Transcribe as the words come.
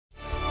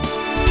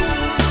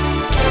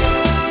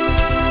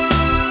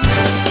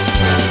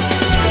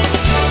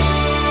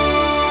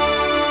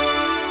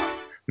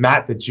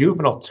Matt, the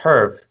Juvenile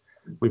Turf,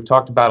 we've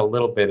talked about a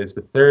little bit, is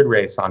the third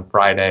race on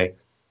Friday.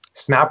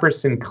 Snapper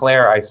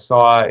Sinclair, I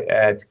saw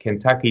at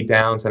Kentucky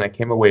Downs, and I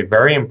came away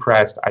very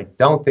impressed. I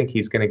don't think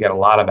he's going to get a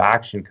lot of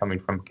action coming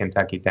from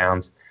Kentucky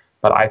Downs,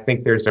 but I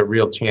think there's a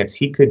real chance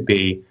he could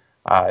be,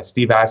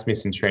 Steve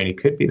Asmussen trained, he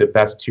could be the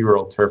best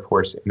 2-year-old turf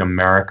horse in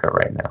America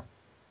right now.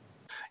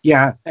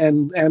 Yeah,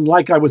 and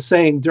like I was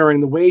saying during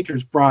the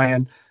wagers,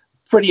 Brian,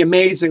 pretty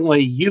amazingly,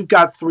 you've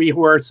got 3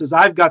 horses,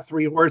 I've got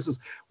 3 horses.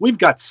 We've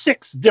got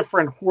 6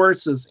 different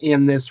horses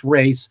in this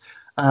race,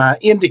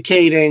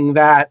 indicating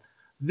that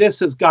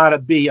this has got to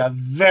be a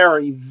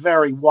very,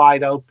 very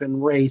wide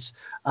open race.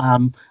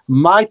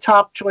 My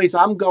top choice,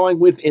 I'm going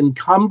with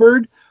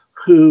Encumbered,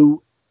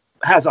 who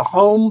has a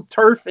home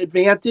turf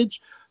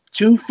advantage,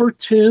 2 for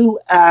 2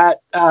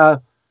 at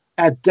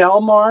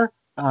Del Mar.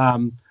 A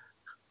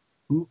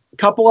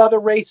couple other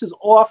races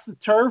off the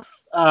turf,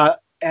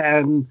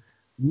 and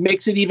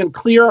makes it even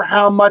clearer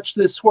how much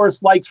this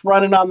horse likes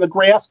running on the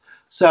grass.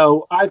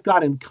 So I've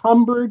got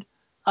Encumbered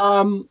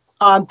on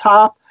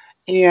top.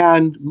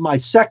 And my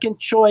second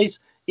choice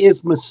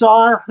is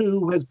Massar,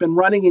 who has been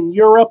running in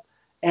Europe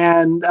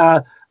and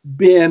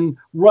been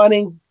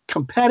running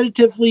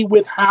competitively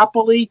with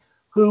Happily,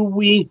 who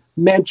we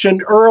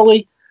mentioned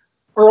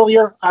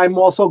earlier. I'm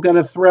also going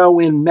to throw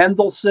in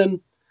Mendelssohn,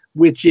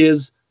 which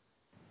is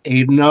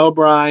Aidan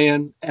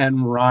O'Brien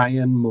and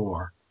Ryan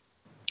Moore.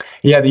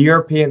 Yeah, the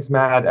Europeans,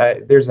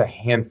 Matt, there's a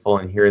handful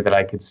in here that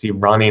I could see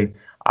running.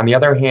 On the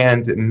other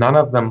hand, none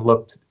of them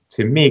looked,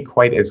 to me,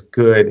 quite as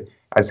good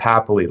as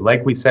Happily.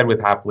 Like we said with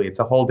Happily, it's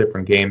a whole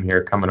different game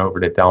here coming over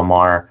to Del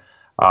Mar,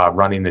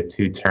 running the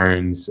 2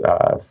 turns,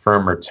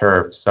 firmer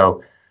turf.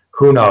 So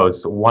who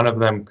knows? One of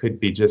them could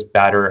be just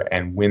better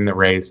and win the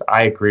race.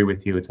 I agree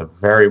with you. It's a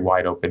very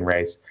wide open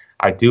race.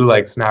 I do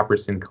like Snapper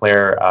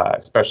Sinclair,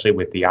 especially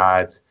with the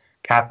odds.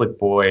 Catholic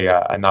Boy,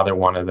 another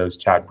one of those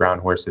Chad Brown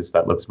horses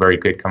that looks very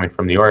good coming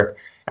from New York.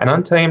 And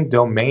Untamed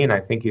Domain, I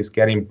think, is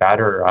getting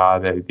better.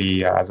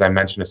 As I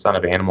mentioned, a son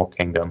of Animal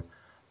Kingdom,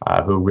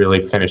 who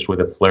really finished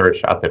with a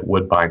flourish up at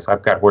Woodbine. So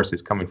I've got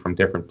horses coming from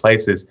different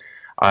places.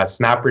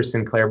 Snapper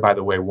Sinclair, by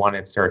the way, won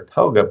at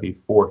Saratoga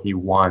before he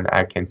won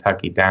at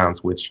Kentucky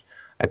Downs, which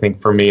I think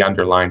for me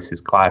underlines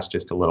his class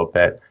just a little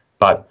bit.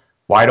 But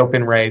wide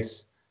open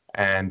race,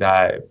 and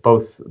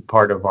both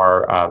part of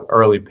our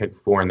early pick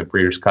 4 in the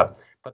Breeders' Cup.